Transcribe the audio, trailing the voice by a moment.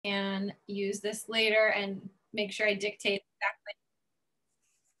can use this later and make sure I dictate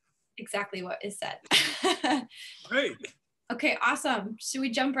exactly what is said. Great. Okay, awesome. Should we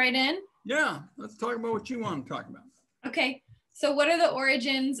jump right in? Yeah, let's talk about what you want to talk about. Okay, so what are the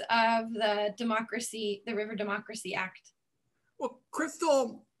origins of the River Democracy Act? Well,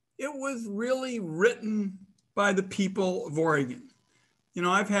 Crystal, it was really written by the people of Oregon. You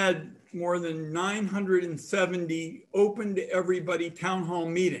know, I've had more than 970 open to everybody town hall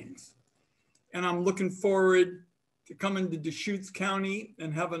meetings. And I'm looking forward to coming to Deschutes County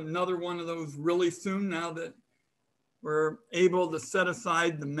and have another one of those really soon now that we're able to set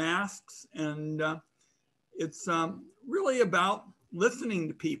aside the masks. And it's really about listening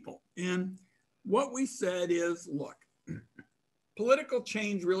to people. And what we said is, look, political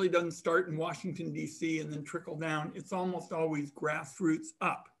change really doesn't start in Washington, D.C. and then trickle down. It's almost always grassroots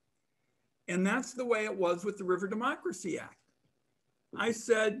up. And that's the way it was with the River Democracy Act. I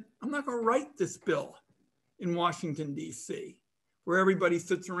said, I'm not going to write this bill in Washington, D.C., where everybody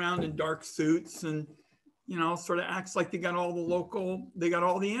sits around in dark suits and, you know, sort of acts like they got all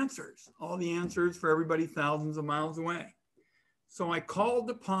the answers for everybody thousands of miles away. So I called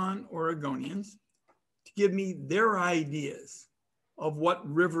upon Oregonians to give me their ideas of what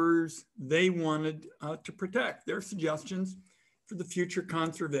rivers they wanted to protect, their suggestions for the future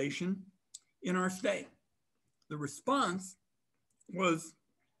conservation in our state. The response was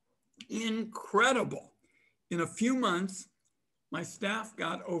incredible. In a few months, my staff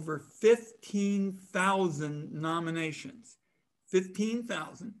got over 15,000 nominations,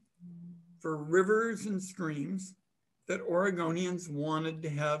 15,000 for rivers and streams that Oregonians wanted to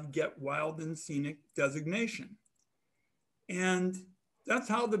have get wild and scenic designation. And that's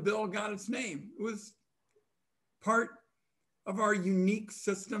how the bill got its name. It was part of our unique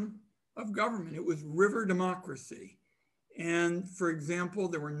system of government. It was river democracy. And for example,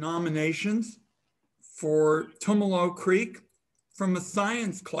 there were nominations for Tumalo Creek from a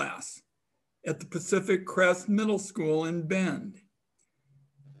science class at the Pacific Crest Middle School in Bend,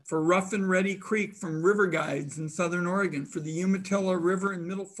 for Rough and Ready Creek from River Guides in Southern Oregon, for the Umatilla River and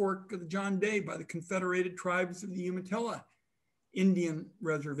Middle Fork of the John Day by the Confederated Tribes of the Umatilla Indian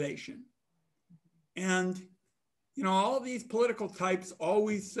Reservation. And, you know, all these political types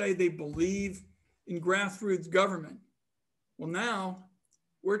always say they believe in grassroots government. Well, now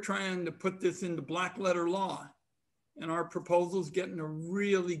we're trying to put this into black letter law, and our proposal's getting a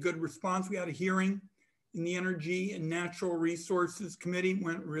really good response. We had a hearing in the Energy and Natural Resources Committee,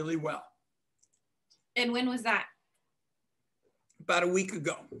 went really well. And when was that? About a week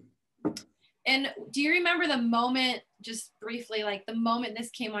ago. And do you remember the moment, just briefly, like the moment this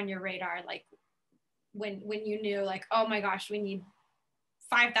came on your radar, like when you knew, like, oh my gosh, we need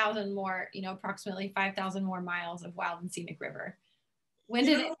 5,000 more, you know, approximately 5,000 more miles of wild and scenic river? When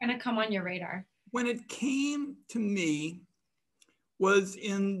did it kind of come on your radar? When it came to me was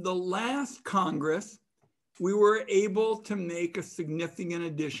in the last Congress. We were able to make a significant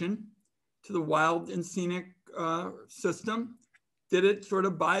addition to the wild and scenic system. Did it sort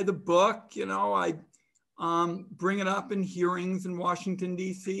of by the book, you know, I bring it up in hearings in Washington,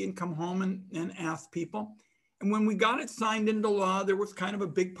 D.C. and come home and ask people. And when we got it signed into law, there was kind of a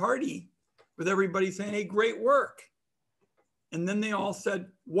big party with everybody saying, hey, great work. And then they all said,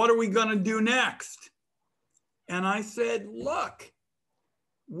 what are we gonna do next? And I said, look,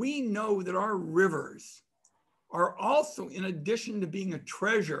 we know that our rivers are also, in addition to being a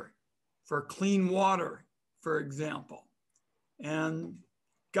treasure for clean water, for example, and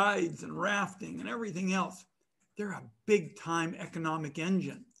guides and rafting and everything else, they're a big time economic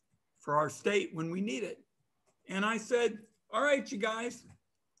engine for our state when we need it. And I said, all right, you guys,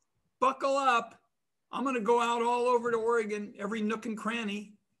 buckle up. I'm gonna go out all over to Oregon, every nook and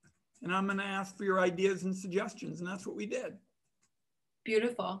cranny, and I'm gonna ask for your ideas and suggestions. And that's what we did.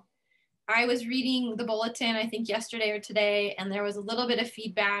 Beautiful. I was reading the bulletin, I think yesterday or today, and there was a little bit of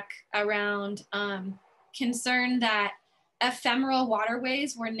feedback around concern that ephemeral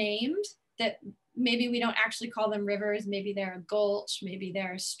waterways were named, that maybe we don't actually call them rivers, maybe they're a gulch, maybe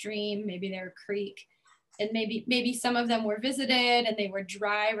they're a stream, maybe they're a creek, and maybe some of them were visited and they were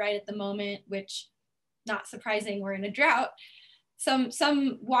dry right at the moment, which, not surprising, we're in a drought.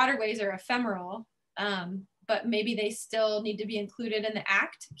 Some waterways are ephemeral, but maybe they still need to be included in the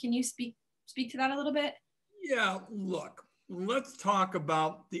act. Can you speak to that a little bit? Yeah, look, let's talk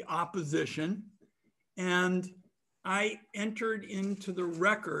about the opposition. And I entered into the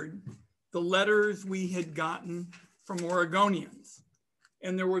record the letters we had gotten from Oregonians.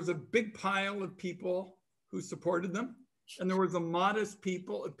 And there was a big pile of people who supported them. And there was a modest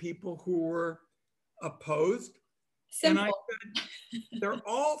people of people who were opposed. And I Simple. said, they're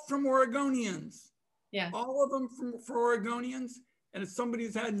all from Oregonians. Yeah. All of them for Oregonians. And if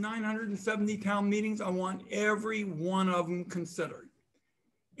somebody's had 970 town meetings, I want every one of them considered.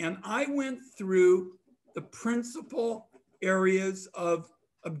 And I went through the principal areas of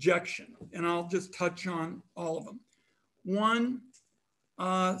objection, and I'll just touch on all of them. One,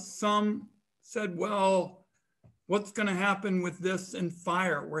 some said, well, what's going to happen with this and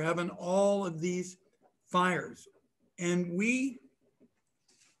fire? We're having all of these fires. And we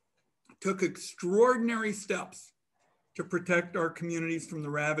took extraordinary steps to protect our communities from the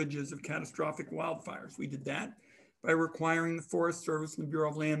ravages of catastrophic wildfires. We did that by requiring the Forest Service and the Bureau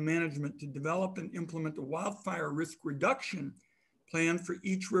of Land Management to develop and implement a wildfire risk reduction plan for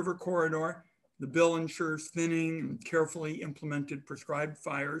each river corridor. The bill ensures thinning and carefully implemented prescribed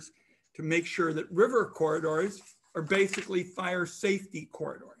fires to make sure that river corridors are basically fire safety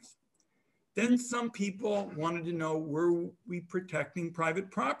corridors. Then some people wanted to know, were we protecting private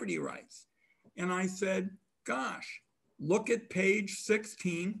property rights? And I said, gosh, look at page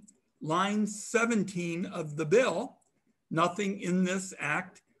 16, line 17 of the bill. Nothing in this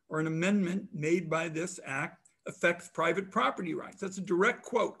act or an amendment made by this act affects private property rights. That's a direct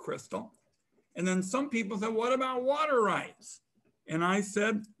quote, Crystal. And then some people said, what about water rights? And I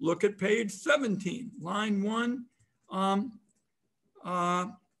said, look at page 17, line 1,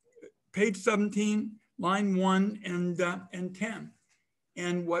 page 17, line 1 and 10.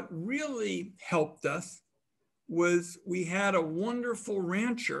 And what really helped us was we had a wonderful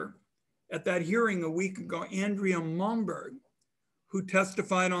rancher at that hearing a week ago, Andrea Momberg, who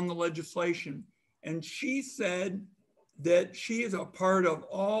testified on the legislation. And she said that she is a part of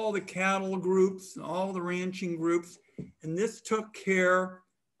all the cattle groups and all the ranching groups. And this took care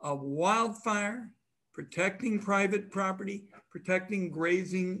of wildfire, protecting private property, protecting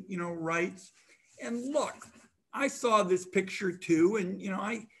grazing, rights. And look, I saw this picture too. And,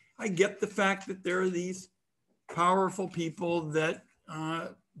 I get the fact that there are these powerful people that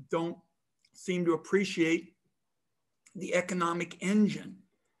don't seem to appreciate the economic engine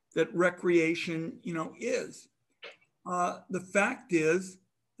that recreation, is. The fact is,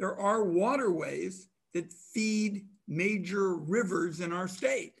 there are waterways that feed major rivers in our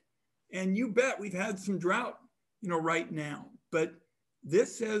state. And you bet we've had some drought, right now. But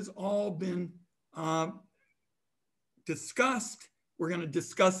this has all been discussed. We're going to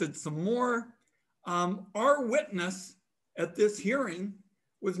discuss it some more. Our witness at this hearing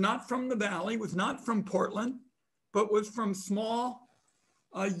was not from the Valley, was not from Portland, but was from small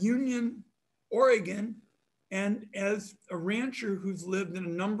Union, Oregon. And as a rancher who's lived in a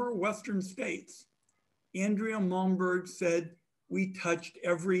number of Western states, Andrea Momberg said, we touched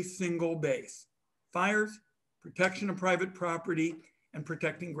every single base: fires, protection of private property, and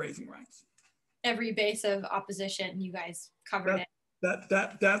protecting grazing rights. Every base of opposition, you guys covered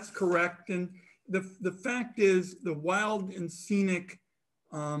it. That's correct. And the fact is, the Wild and Scenic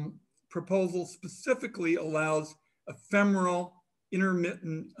proposal specifically allows ephemeral,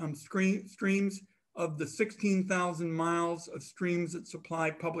 intermittent streams. Of the 16,000 miles of streams that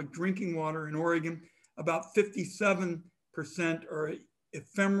supply public drinking water in Oregon, about 57% are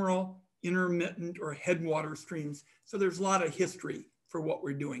ephemeral, intermittent, or headwater streams. So there's a lot of history for what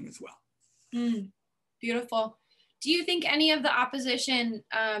we're doing as well. Beautiful. Do you think any of the opposition,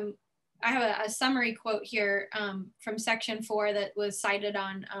 I have a summary quote here from section 4 that was cited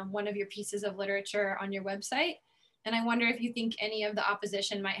on one of your pieces of literature on your website. And I wonder if you think any of the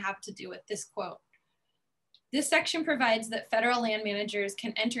opposition might have to do with this quote. This section provides that federal land managers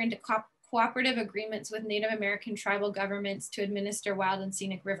can enter into cooperative agreements with Native American tribal governments to administer wild and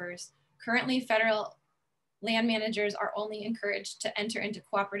scenic rivers. Currently, federal land managers are only encouraged to enter into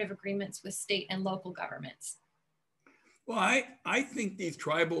cooperative agreements with state and local governments. Well, I think these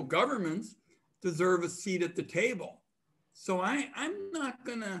tribal governments deserve a seat at the table. So I'm not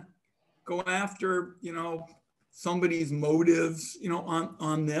gonna go after, somebody's motives,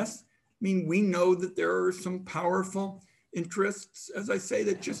 on this. I mean, we know that there are some powerful interests, as I say,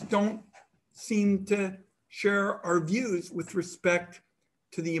 that just don't seem to share our views with respect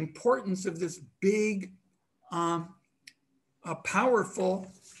to the importance of this big,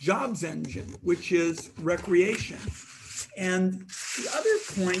 powerful jobs engine, which is recreation. And the other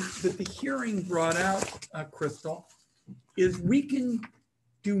point that the hearing brought out, Crystal, is we can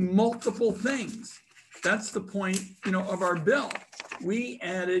do multiple things. That's the point, of our bill. We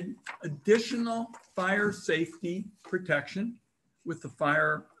added additional fire safety protection with the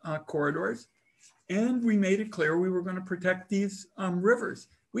fire corridors, and we made it clear we were going to protect these rivers.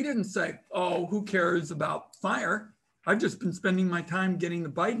 We didn't say, oh, who cares about fire? I've just been spending my time getting the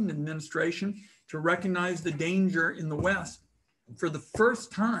Biden administration to recognize the danger in the West for the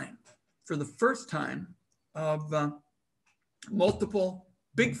first time of multiple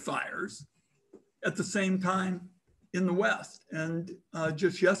big fires at the same time in the West. And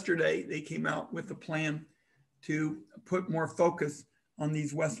just yesterday, they came out with a plan to put more focus on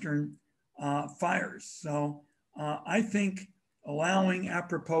these Western fires. So I think allowing,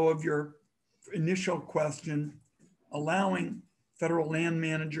 apropos of your initial question, allowing federal land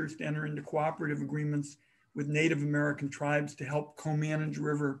managers to enter into cooperative agreements with Native American tribes to help co-manage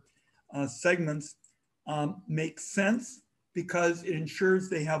river segments makes sense because it ensures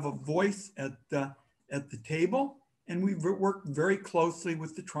they have a voice at the table. And we've worked very closely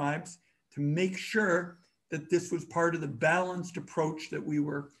with the tribes to make sure that this was part of the balanced approach that we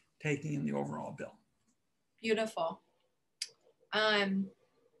were taking in the overall bill. Beautiful.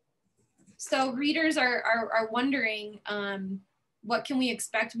 So readers are wondering, what can we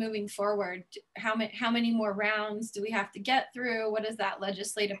expect moving forward? How many more rounds do we have to get through? What does that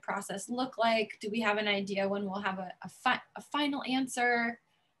legislative process look like? Do we have an idea when we'll have a final answer?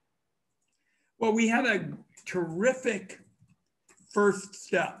 Well, we had a terrific first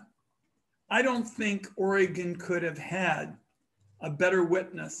step. I don't think Oregon could have had a better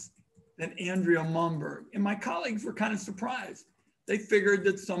witness than Andrea Momberg. And my colleagues were kind of surprised. They figured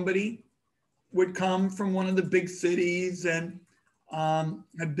that somebody would come from one of the big cities and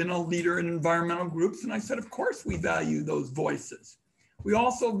had been a leader in environmental groups. And I said, of course we value those voices. We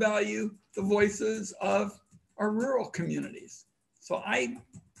also value the voices of our rural communities. So I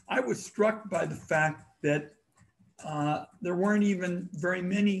was struck by the fact that there weren't even very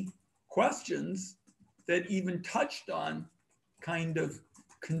many questions that even touched on kind of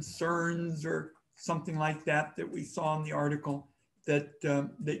concerns or something like that that we saw in the article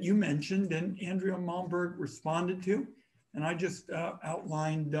that you mentioned and Andrea Momberg responded to. And I just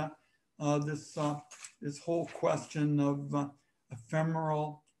outlined this whole question of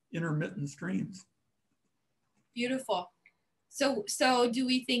ephemeral intermittent streams. Beautiful. So do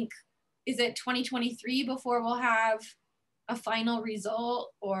we think, is it 2023 before we'll have a final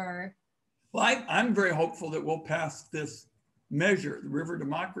result, or? Well, I'm very hopeful that we'll pass this measure, the River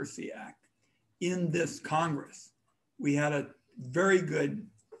Democracy Act, in this Congress. We had a very good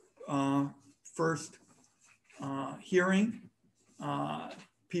first hearing.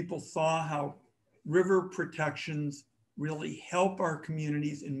 People saw how river protections really help our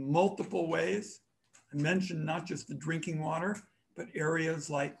communities in multiple ways. I mentioned not just the drinking water, but areas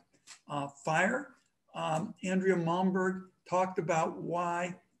like fire. Andrea Momberg talked about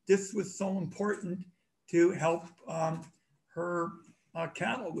why this was so important to help her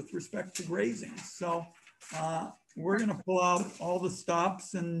cattle with respect to grazing. So we're going to pull out all the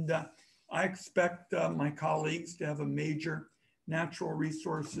stops, and I expect my colleagues to have a major natural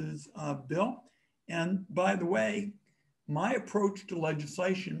resources bill. And by the way, my approach to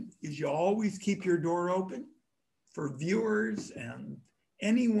legislation is you always keep your door open for viewers and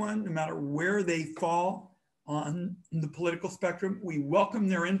anyone, no matter where they fall on the political spectrum. We welcome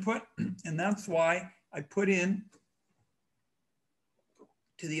their input, and that's why I put in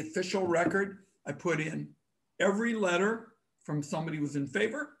to the official record, I put in every letter from somebody who was in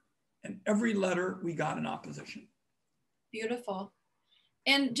favor and every letter we got in opposition. Beautiful.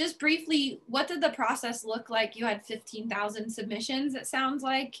 And just briefly, what did the process look like? You had 15,000 submissions, it sounds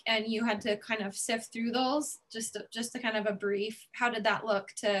like, and you had to kind of sift through those. Just to kind of a brief, how did that look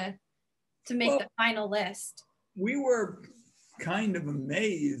to make the final list? We were kind of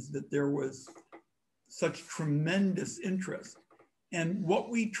amazed that there was such tremendous interest. And what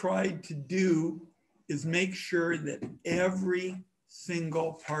we tried to do is make sure that every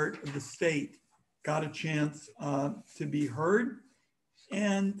single part of the state got a chance to be heard.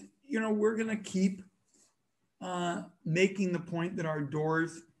 And, you know, we're going to keep making the point that our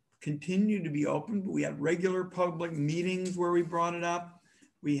doors continue to be open, but we had regular public meetings where we brought it up.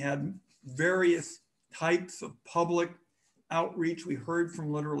 We had various types of public outreach. We heard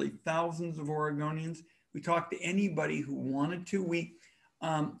from literally thousands of Oregonians. We talked to anybody who wanted to. We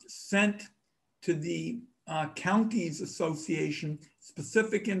sent to the Counties Association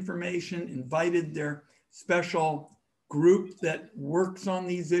specific information, invited their special group that works on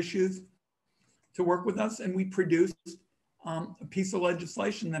these issues to work with us. And we produced a piece of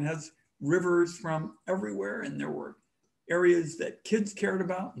legislation that has rivers from everywhere. And there were areas that kids cared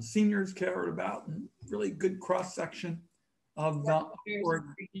about and seniors cared about, and really good cross-section of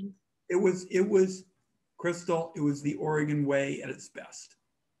Oregon. It was, Crystal, it was the Oregon way at its best.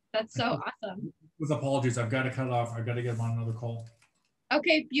 That's so awesome. With apologies, I've got to cut it off. I've got to get on another call.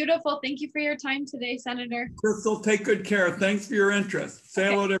 Okay, beautiful. Thank you for your time today, Senator. Crystal, take good care. Thanks for your interest. Say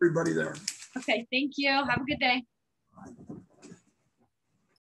hello to everybody there. Okay, thank you. Have a good day.